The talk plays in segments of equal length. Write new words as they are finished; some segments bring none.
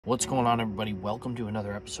What's going on, everybody? Welcome to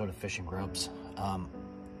another episode of Fishing Grubs.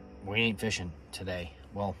 We ain't fishing today.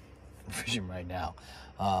 Well, we're fishing right now.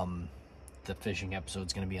 The fishing episode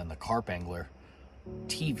is going to be on the Carp Angler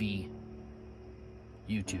TV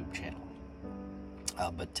YouTube channel.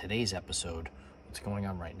 But today's episode, what's going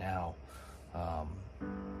on right now,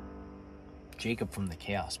 Jacob from the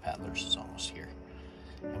Chaos Paddlers is almost here.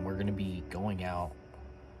 And we're going to be going out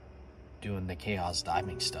doing the chaos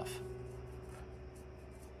diving stuff.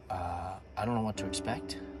 I don't know what to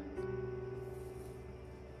expect.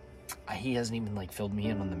 He hasn't even filled me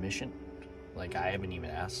in on the mission. I haven't even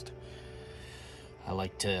asked. I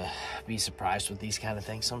like to be surprised with these kind of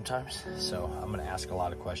things sometimes. So I'm going to ask a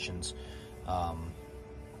lot of questions.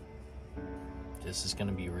 This is going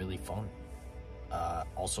to be really fun.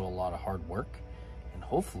 Also a lot of hard work. And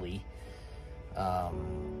hopefully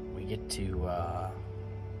we get to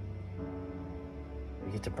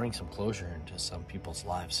bring some closure into some people's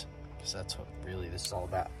lives, because that's what really this is all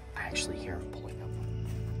about. I actually hear him pulling up.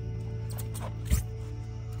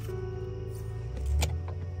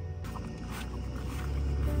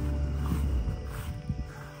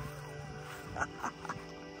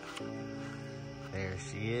 There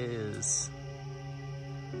she is.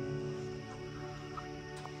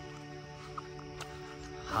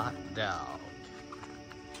 Hot dog.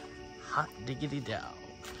 Hot diggity dog.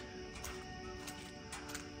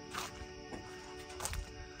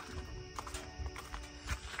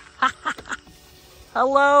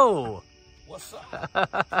 Hello. What's up?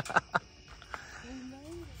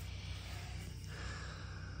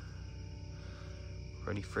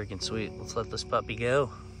 Pretty freaking sweet. Let's let this puppy go.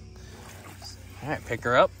 All right, pick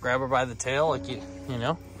her up, grab her by the tail, like you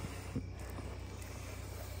know.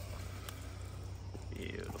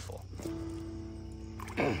 Beautiful.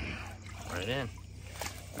 Right in,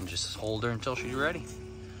 and just hold her until she's ready.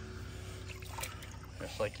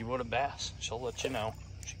 Just like you would a bass. She'll let you know.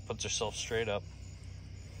 She puts herself straight up.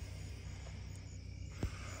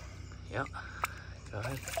 Yep. Go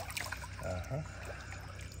ahead.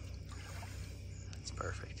 That's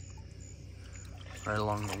perfect. Right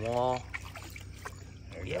along the wall.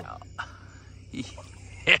 There you go.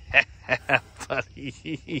 Yeah, buddy.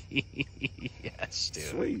 Yes, dude.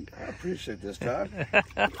 Sweet. I appreciate this, Todd.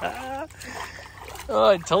 Oh,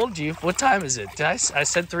 I told you. What time is it? I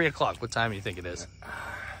said 3 o'clock. What time do you think it is?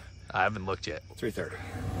 I haven't looked yet. 3:30.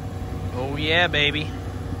 Oh, yeah, baby.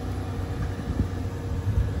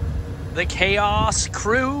 The Chaos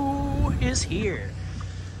crew is here.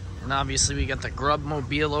 And obviously we got the Grub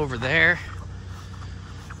Mobile over there.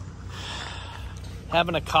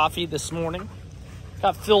 Having a coffee this morning.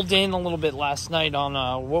 Got filled in a little bit last night on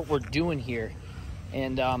what we're doing here.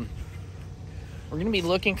 And we're going to be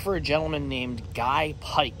looking for a gentleman named Guy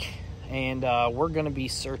Pyke. And we're going to be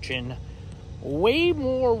searching way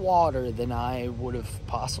more water than I would have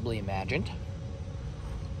possibly imagined.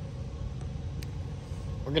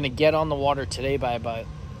 We're going to get on the water today by about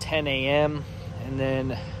 10 a.m. and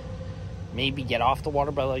then maybe get off the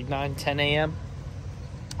water by 9, 10 a.m.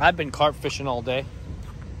 I've been carp fishing all day.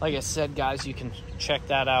 Like I said, guys, you can check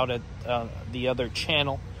that out at the other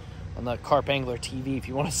channel on the Carp Angler TV if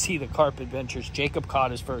you want to see the carp adventures. Jacob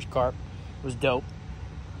caught his first carp. It was dope.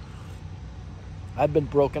 I've been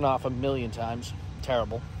broken off a million times.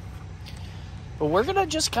 Terrible. But we're going to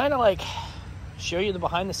just kind of show you the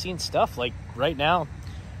behind the scenes stuff. Right now,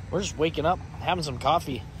 we're just waking up, having some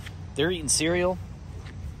coffee. They're eating cereal.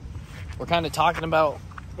 We're kind of talking about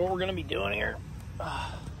what we're going to be doing here.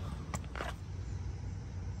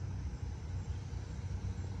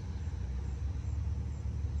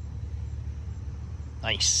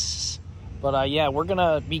 Nice. But yeah, we're going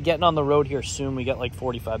to be getting on the road here soon. We got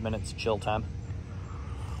 45 minutes chill time.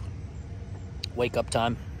 Wake up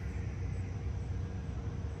time.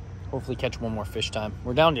 Hopefully catch one more fish time.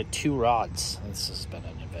 We're down to 2 rods. This has been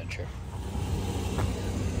an adventure.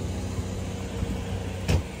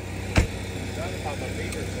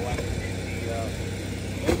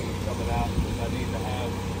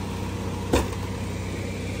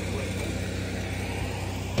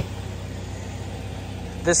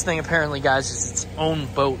 This thing apparently, guys, is its own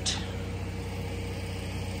boat.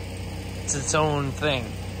 It's its own thing.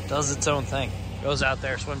 It does its own thing. Goes out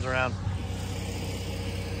there, swims around.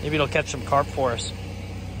 Maybe it'll catch some carp for us.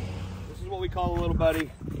 This is what we call a little buddy.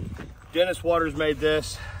 Dennis Waters made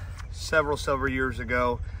this several years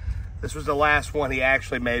ago. This was the last one he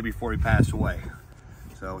actually made before he passed away.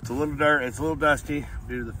 So it's a little dirt, it's a little dusty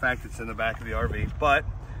due to the fact it's in the back of the RV, but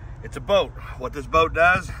it's a boat. What this boat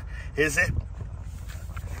does is it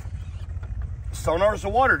sonars the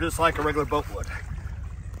water just like a regular boat would.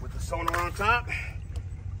 With the sonar on top,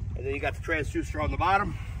 and then you got the transducer on the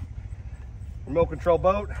bottom. remote control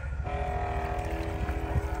boat.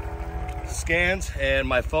 Scans, and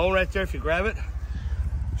my phone right there, if you grab it,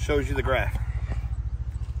 shows you the graph.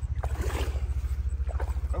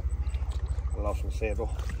 Oh, I lost my sandal.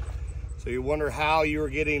 So you wonder how you were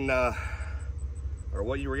getting, or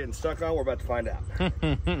what you were getting stuck on? We're about to find out.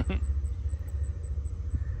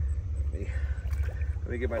 Let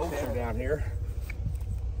me get my sandal down here.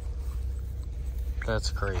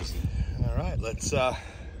 That's crazy. All right, let's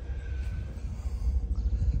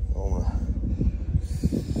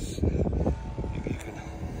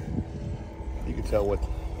you can tell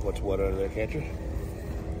what's what under there, can't you?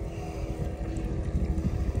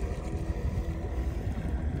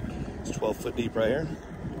 It's 12 foot deep right here.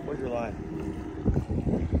 Where's your line?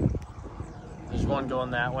 There's one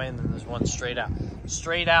going that way, and then there's one straight out.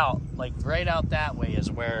 Straight out, like right out that way is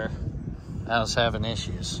where I was having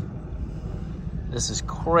issues. This is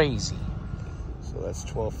crazy. So that's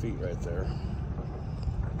 12 feet right there.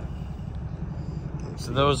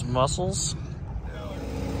 So those mussels?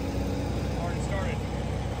 Already started.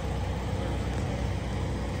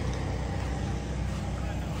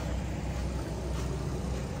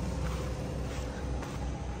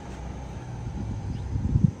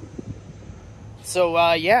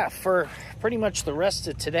 So yeah, for pretty much the rest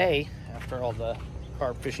of today, after all the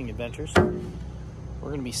carp fishing adventures, we're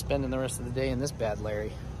gonna be spending the rest of the day in this bad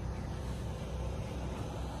Larry.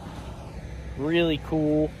 Really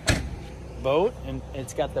cool boat, and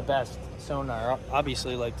it's got the best sonar.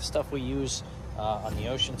 Obviously, like the stuff we use on the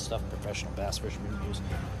ocean, stuff professional bass fishermen use,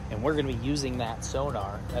 and we're gonna be using that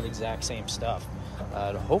sonar, that exact same stuff,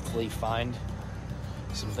 to hopefully find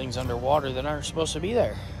some things underwater that aren't supposed to be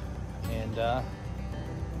there.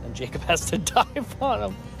 And Jacob has to dive on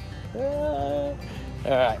them. All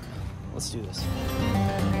right, let's do this.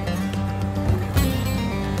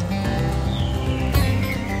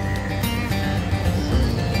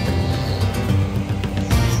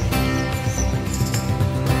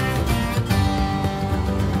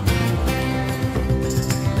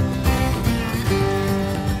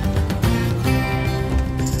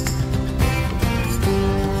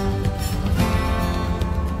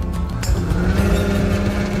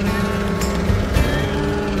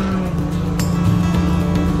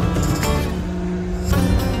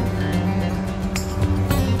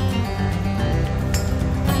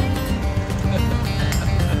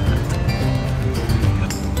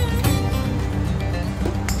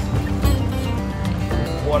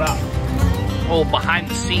 What up? Oh, behind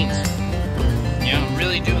the scenes. Yeah, I'm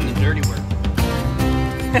really doing the dirty work.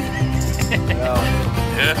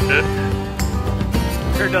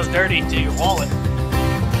 Sure does dirty to your wallet.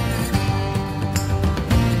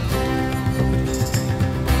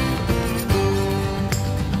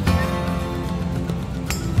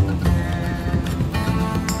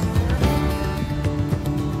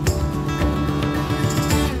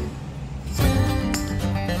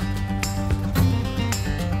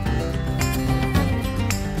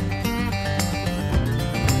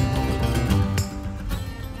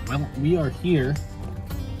 We are here.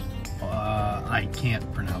 I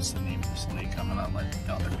can't pronounce the name of this lake. I'm gonna let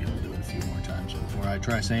the other people do it a few more times before I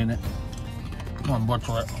try saying it. Come on,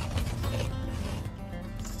 butcher it.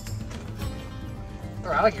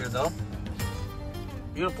 We're out here though.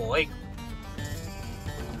 Beautiful lake.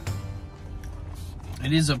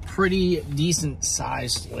 It is a pretty decent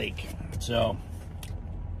sized lake. So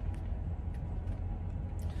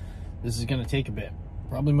this is gonna take a bit.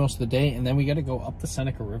 Probably most of the day, and then we got to go up the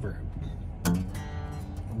Seneca River.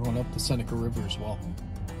 We're going up the Seneca River as well.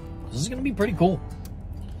 This is going to be pretty cool.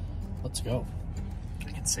 Let's go.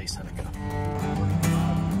 I can say Seneca.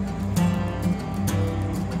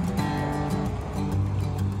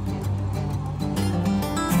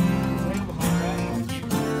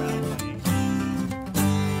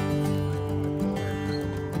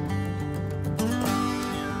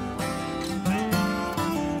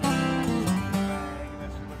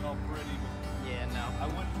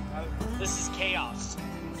 This is chaos.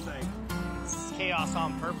 This is chaos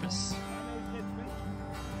on purpose.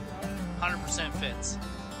 100% fits.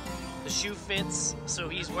 The shoe fits, so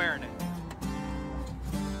he's wearing it.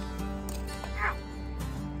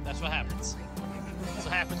 That's what happens. That's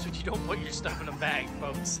what happens when you don't put your stuff in a bag,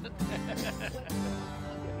 folks.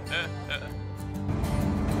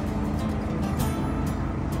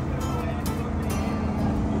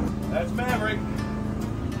 That's Maverick.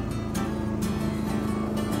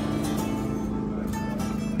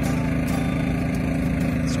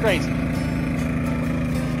 Crazy.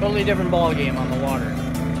 Totally different ball game on the water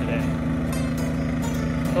today.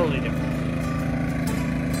 Totally different.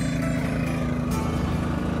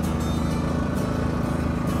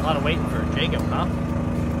 A lot of waiting for Jacob, huh?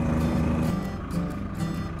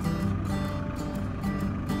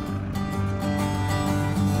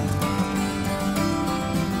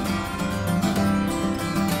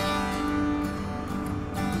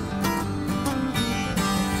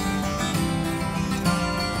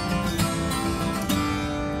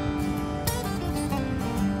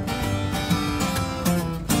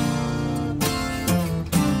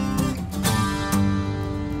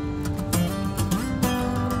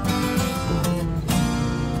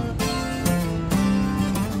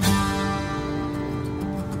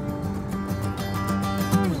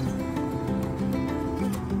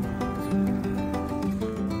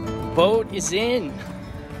 Boat is in.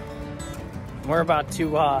 We're about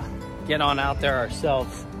to get on out there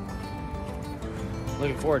ourselves.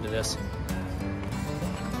 Looking forward to this.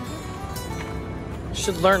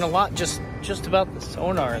 Should learn a lot just about the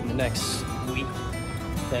sonar in the next week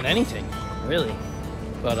than anything, really.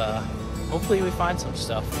 But hopefully we find some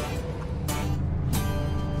stuff.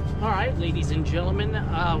 All right, ladies and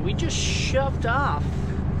gentlemen, we just shoved off.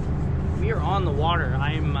 We are on the water.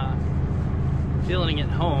 I'm feeling at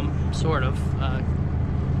home, sort of.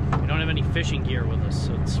 We don't have any fishing gear with us,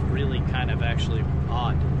 so it's really kind of actually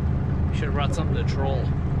odd. We should have brought something to troll.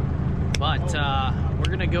 But we're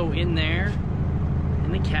gonna go in there,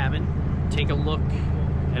 in the cabin, take a look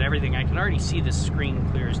at everything. I can already see the screen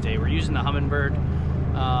clear as day. We're using the Humminbird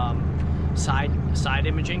side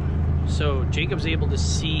imaging, so Jacob's able to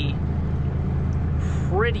see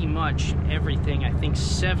pretty much everything. I think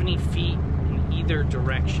 70 feet in either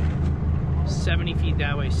direction. 70 feet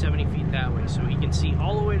that way, 70 feet that way. So he can see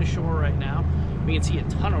all the way to shore right now. We can see a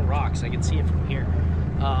ton of rocks. I can see it from here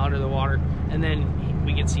under the water. And then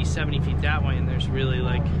we can see 70 feet that way, and there's really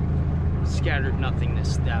like scattered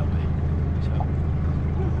nothingness that way. So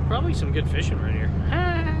probably some good fishing right here.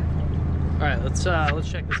 All right, let's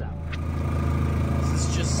check this out. This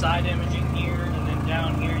is just side imaging here, and then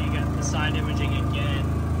down here you got the side imaging again.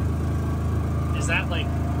 Is that like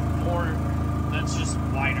more? That's just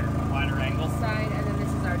wider angle. Side, and then this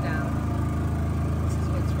is our down. This is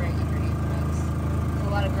what's right underneath us. There's a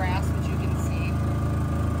lot of grass, which you can see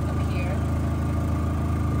up here.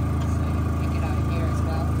 So you can pick it out here as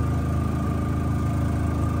well.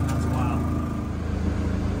 That's wild.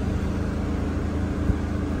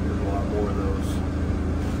 There's a lot more of those.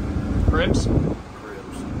 Cribs?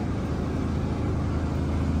 Cribs.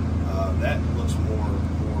 That looks more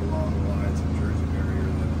along the lines of Jersey barrier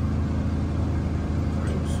than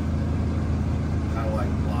cribs. Kind of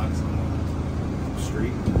like blocks on the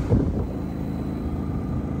street.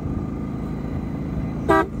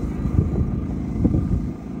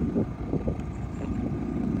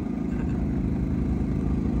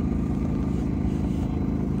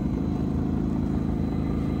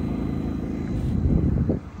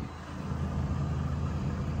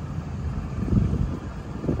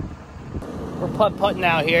 We're putt-putting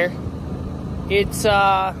out here. It's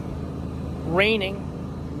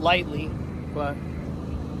raining lightly, but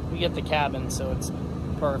we get the cabin, so it's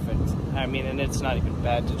perfect. I mean, and it's not even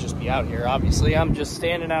bad to just be out here. Obviously, I'm just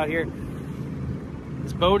standing out here.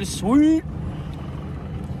 This boat is sweet.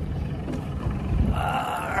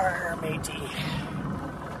 Matey.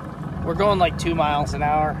 We're going like 2 miles an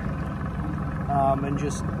hour, and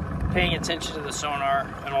just paying attention to the sonar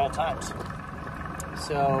at all times.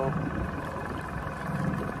 So,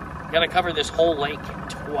 gotta cover this whole lake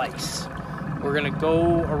twice. We're gonna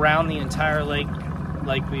go around the entire lake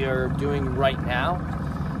like we are doing right now,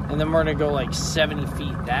 and then we're gonna go like 70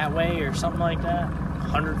 feet that way or something like that,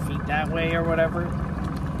 100 feet that way or whatever,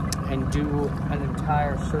 and do an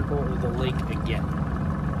entire circle of the lake again.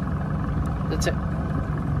 That's it.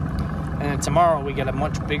 And then tomorrow we got a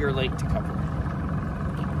much bigger lake to cover.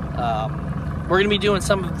 We're gonna be doing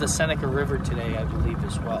some of the Seneca River today, I believe,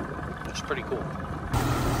 as well, which is pretty cool.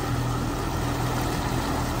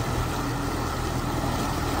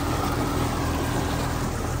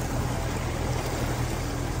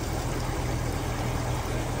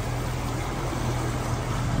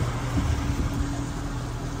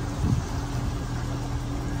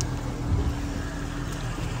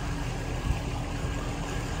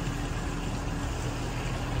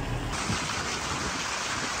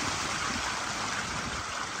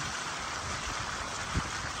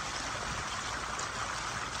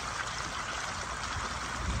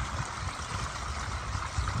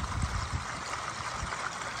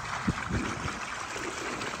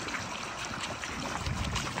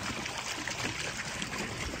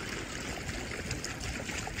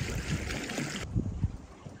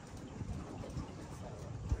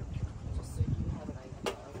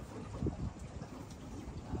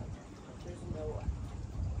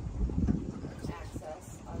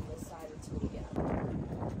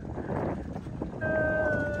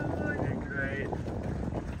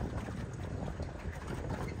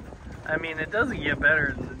 mean, it doesn't get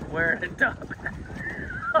better than wearing a top hat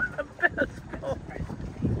on the best boat.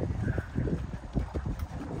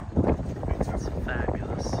 It's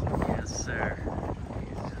fabulous. Yes, sir.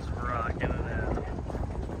 He's just rocking it out.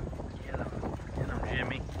 Get him,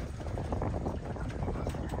 Jimmy.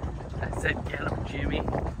 I said, get him, Jimmy.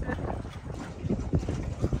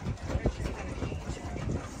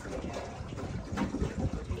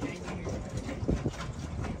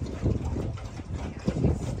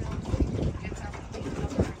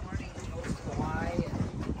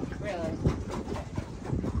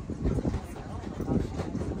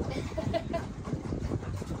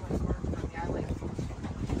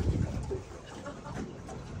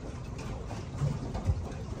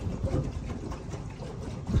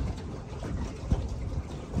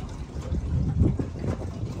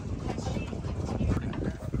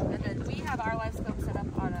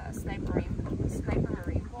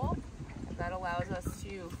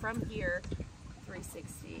 From here,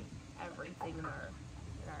 360 everything in our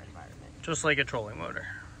environment. Just like a trolling motor.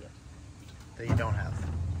 Yep. That you don't have.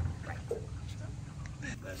 Right.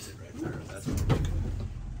 That's it right there. That's what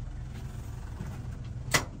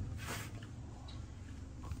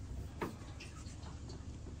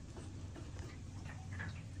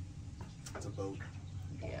it's a boat.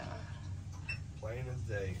 Yeah. Plain as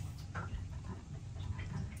day.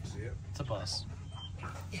 See it? It's a bus.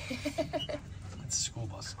 It's a school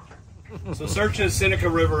bus. So searching the Seneca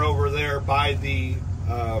River over there by the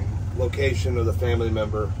location of the family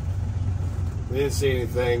member. We didn't see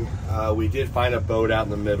anything. We did find a boat out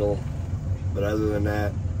in the middle, but other than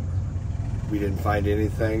that, we didn't find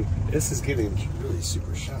anything. This is getting really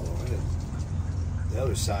super shallow, isn't it? The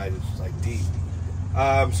other side is like deep.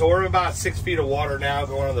 So we're in about 6 feet of water now,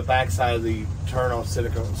 going on the backside of the turn off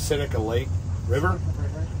Seneca Lake River.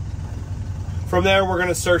 From there, we're going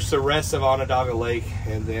to search the rest of Onondaga Lake,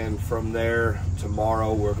 and then from there,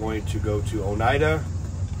 tomorrow, we're going to go to Oneida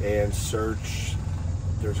and search.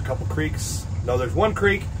 There's a couple creeks. No, there's one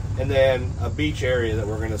creek, and then a beach area that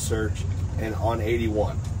we're going to search, and on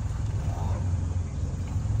 81.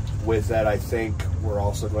 With that, I think we're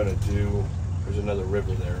also going to do, there's another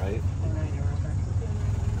river there, right?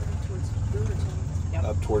 Yep.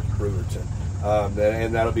 Up towards Brewerton.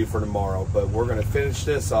 And that'll be for tomorrow, but we're going to finish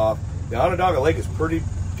this off. The Onondaga Lake is pretty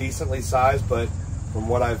decently sized, but from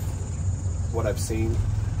what I've seen,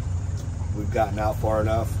 we've gotten out far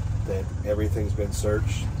enough that everything's been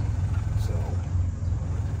searched. So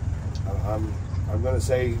I'm going to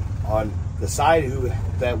say on the side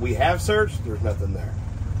that we have searched, there's nothing there.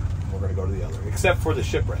 We're going to go to the other, except for the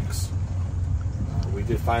shipwrecks. We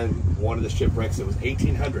did find one of the shipwrecks that was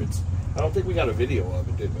 1800s. I don't think we got a video of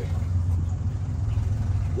it, did we?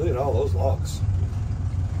 Look at all those logs.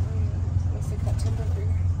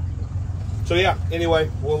 So yeah, anyway,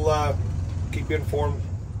 we'll keep you informed.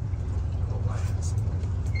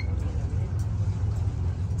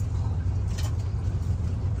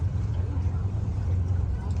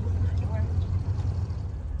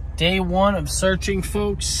 Day one of searching,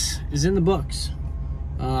 folks, is in the books.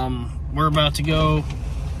 We're about to go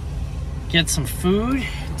get some food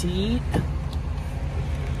to eat.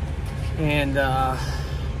 And yeah,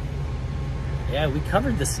 we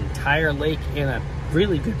covered this entire lake and a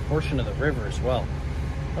really good portion of the river as well.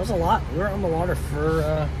 That was a lot. We were on the water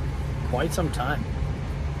for quite some time.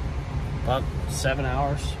 About 7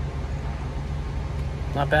 hours.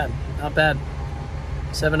 Not bad, not bad.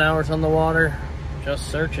 7 hours on the water, just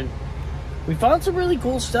searching. We found some really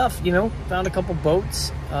cool stuff, you know. Found a couple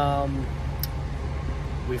boats.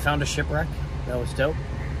 We found a shipwreck. That was dope.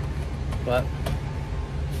 But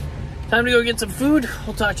time to go get some food.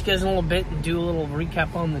 We'll talk to you guys in a little bit and do a little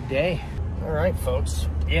recap on the day. All right, folks.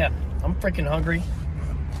 Yeah, I'm freaking hungry.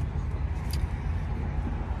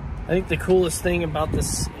 I think the coolest thing about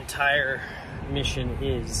this entire mission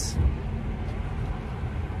is,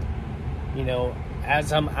 you know,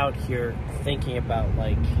 as I'm out here thinking about,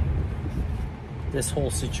 like, this whole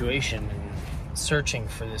situation and searching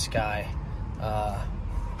for this guy,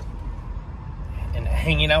 and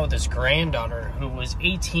hanging out with his granddaughter, who was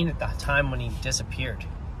 18 at the time when he disappeared.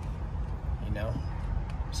 You know?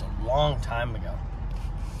 It was a long time ago.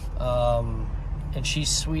 And she's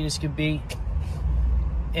sweet as could be.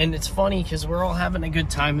 And it's funny because we're all having a good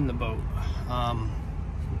time in the boat.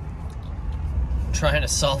 Trying to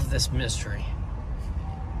solve this mystery.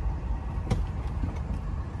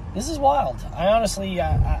 This is wild. I honestly,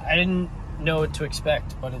 I didn't know what to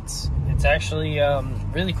expect, but it's actually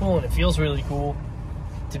really cool, and it feels really cool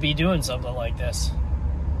to be doing something like this.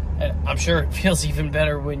 And I'm sure it feels even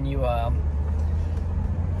better when you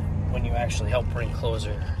actually help bring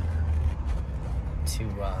closure to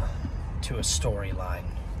to a storyline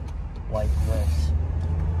like this.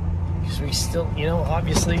 Because we still, you know,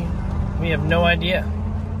 obviously, we have no idea.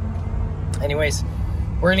 Anyways,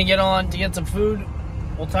 we're going to get on to get some food.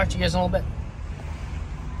 We'll talk to you guys in a little bit.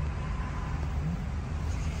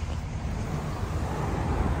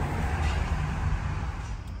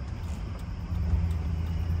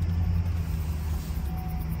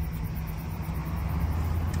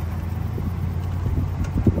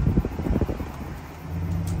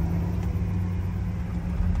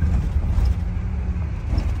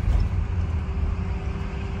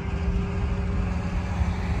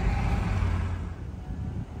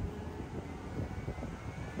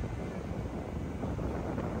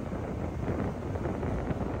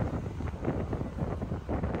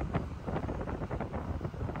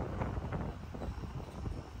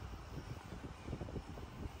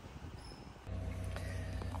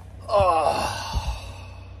 Oh,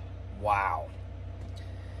 wow.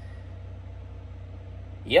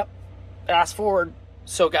 Yep. Fast forward.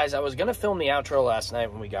 So, guys, I was going to film the outro last night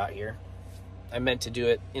when we got here. I meant to do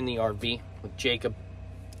it in the RV with Jacob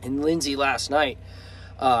and Lindsay last night.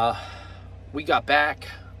 We got back.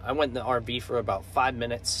 I went in the RV for about 5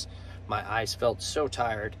 minutes. My eyes felt so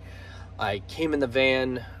tired. I came in the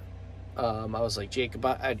van. I was like, Jacob,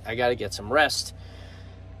 I got to get some rest.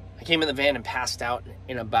 I came in the van and passed out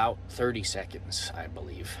in about 30 seconds, I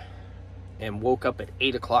believe, and woke up at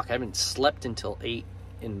 8 o'clock. I haven't slept until 8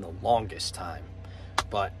 in the longest time,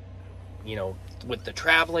 but, you know, with the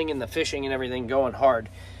traveling and the fishing and everything going hard,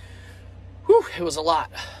 whew, it was a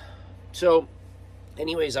lot. So,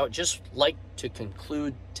 anyways, I would just like to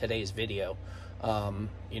conclude today's video.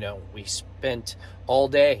 You know, we spent all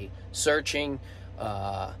day searching,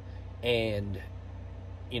 and,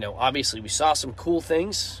 you know, obviously we saw some cool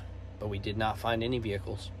things, but we did not find any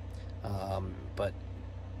vehicles. But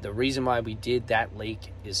the reason why we did that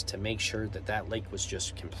lake is to make sure that that lake was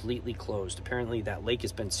just completely closed. Apparently that lake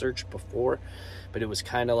has been searched before, but it was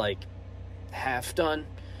kind of like half done.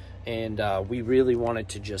 And we really wanted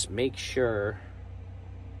to just make sure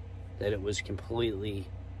that it was completely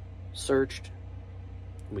searched.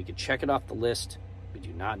 We could check it off the list. We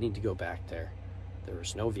do not need to go back there. There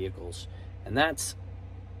was no vehicles. And that's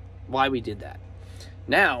why we did that.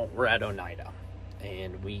 Now we're at Oneida,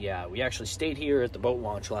 and we actually stayed here at the boat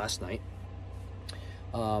launch last night.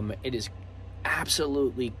 It is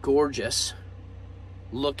absolutely gorgeous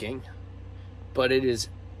looking, but it is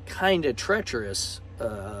kind of treacherous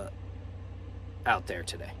out there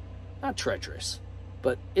today. Not treacherous,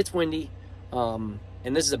 but it's windy, and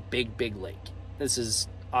this is a big lake. This is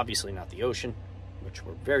obviously not the ocean, which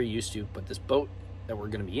we're very used to, but this boat that we're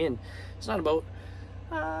going to be in, it's not a boat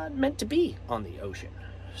meant to be on the ocean.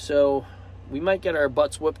 So we might get our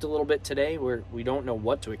butts whipped a little bit today, where we don't know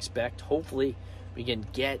what to expect. Hopefully we can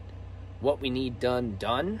get what we need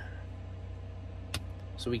done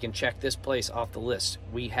so we can check this place off the list.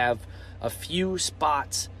 We have a few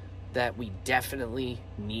spots that we definitely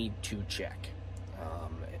need to check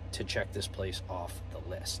this place off the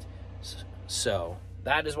list. So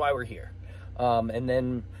that is why we're here. And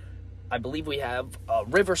then I believe we have a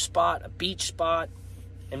river spot, a beach spot,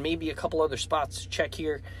 and maybe a couple other spots to check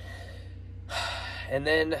here. And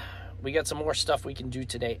then we got some more stuff we can do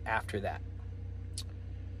today after that.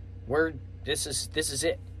 This is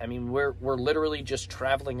it. I mean, we're literally just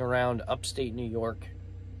traveling around upstate New York,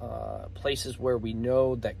 places where we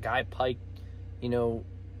know that Guy Pyke, you know,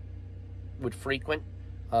 would frequent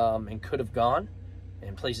and could have gone,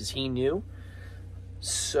 and places he knew.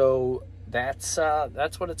 So that's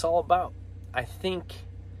what it's all about. I think,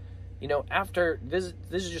 you know, after this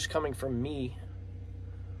is just coming from me,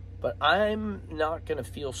 but I'm not going to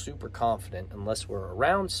feel super confident unless we're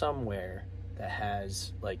around somewhere that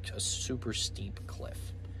has like a super steep cliff,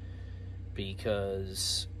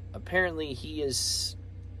 because apparently he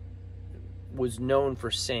was known for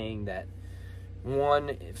saying that, one,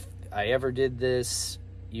 if I ever did this,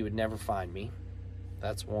 you would never find me.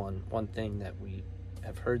 That's one thing that we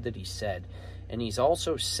have heard that he said. And he's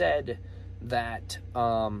also said that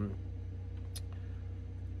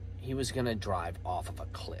he was going to drive off of a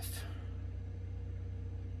cliff.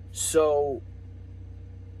 So,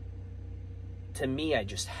 to me,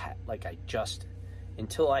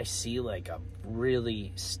 until I see like a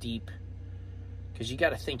really steep, because you got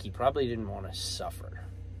to think he probably didn't want to suffer.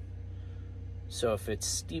 So if it's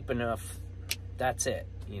steep enough, that's it,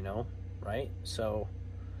 you know, right? So,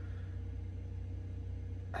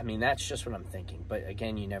 I mean, that's just what I'm thinking. But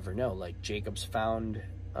again, you never know. Like, Jacob's found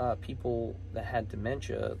people that had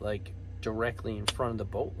dementia, like, directly in front of the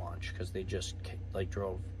boat launch, because they just, like,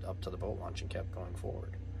 drove up to the boat launch and kept going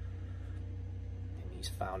forward. And he's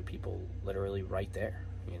found people literally right there,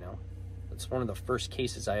 you know. It's one of the first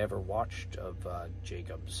cases I ever watched of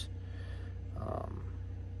Jacob's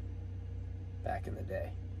back in the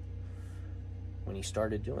day when he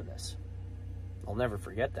started doing this. I'll never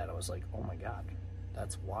forget that. I was like, oh my God,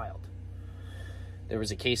 that's wild. There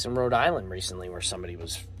was a case in Rhode Island recently where somebody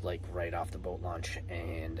was like right off the boat launch,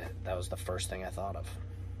 and that was the first thing I thought of.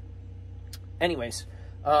 Anyways,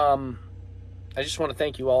 I just want to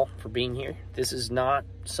thank you all for being here. This is not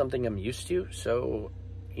something I'm used to, so,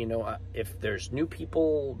 you know, if there's new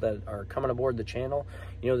people that are coming aboard the channel,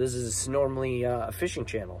 you know, this is normally a fishing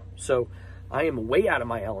channel, so I am way out of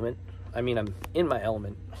my element. I mean, I'm in my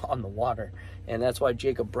element on the water, and that's why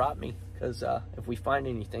Jacob brought me, because if we find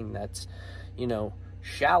anything that's, you know,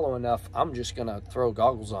 shallow enough, I'm just gonna throw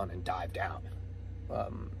goggles on and dive down.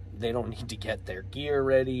 They don't need to get their gear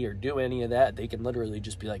ready or do any of that. They can literally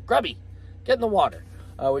just be like, Grubby, get in the water.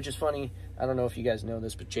 Which is funny. I don't know if you guys know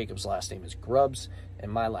this, but Jacob's last name is GrubbZ,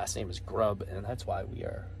 and my last name is Grubb, and that's why we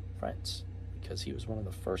are friends, because he was one of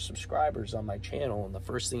the first subscribers on my channel, and the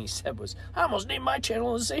first thing he said was, I almost named my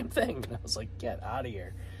channel the same thing. And I was like, get out of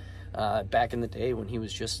here. Back in the day when he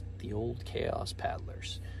was just the old Chaos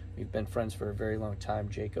Paddlers. We've been friends for a very long time.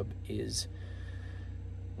 Jacob is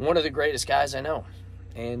one of the greatest guys I know,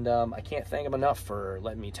 and I can't thank him enough for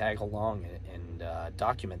letting me tag along and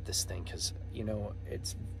document this thing, because, you know,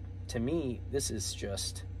 it's, to me, this is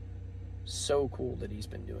just so cool that he's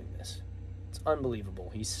been doing this. It's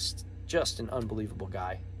unbelievable. He's just an unbelievable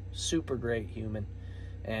guy, super great human,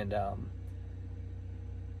 and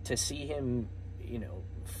to see him, you know,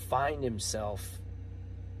 find himself,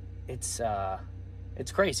 it's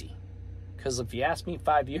crazy. Because if you asked me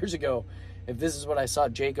 5 years ago if this is what I saw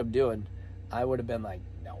Jacob doing, I would have been like,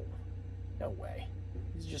 no way,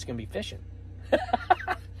 he's just gonna be fishing.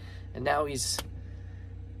 And now he's,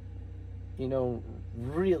 you know,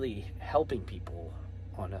 really helping people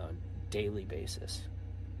on a daily basis,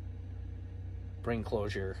 bring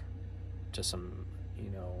closure to some, you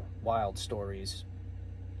know, wild stories.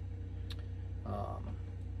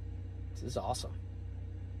 This is awesome.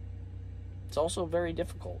 It's also very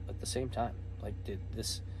difficult at the same time. Like,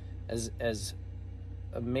 this, as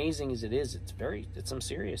amazing as it is, it's some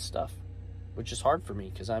serious stuff, which is hard for me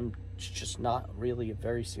because I'm just not really a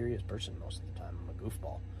very serious person most of the time. I'm a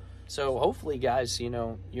goofball. So hopefully, guys, you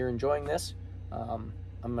know, you're enjoying this. I'm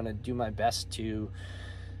gonna do my best to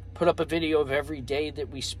put up a video of every day that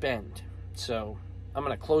we spend. So I'm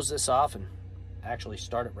gonna close this off and actually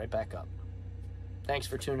start it right back up. Thanks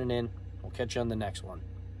for tuning in. We'll catch you on the next one.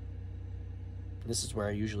 This is where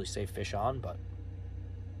I usually say fish on, but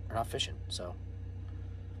we're not fishing, so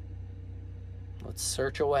let's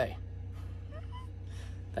search away.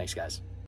 Thanks, guys.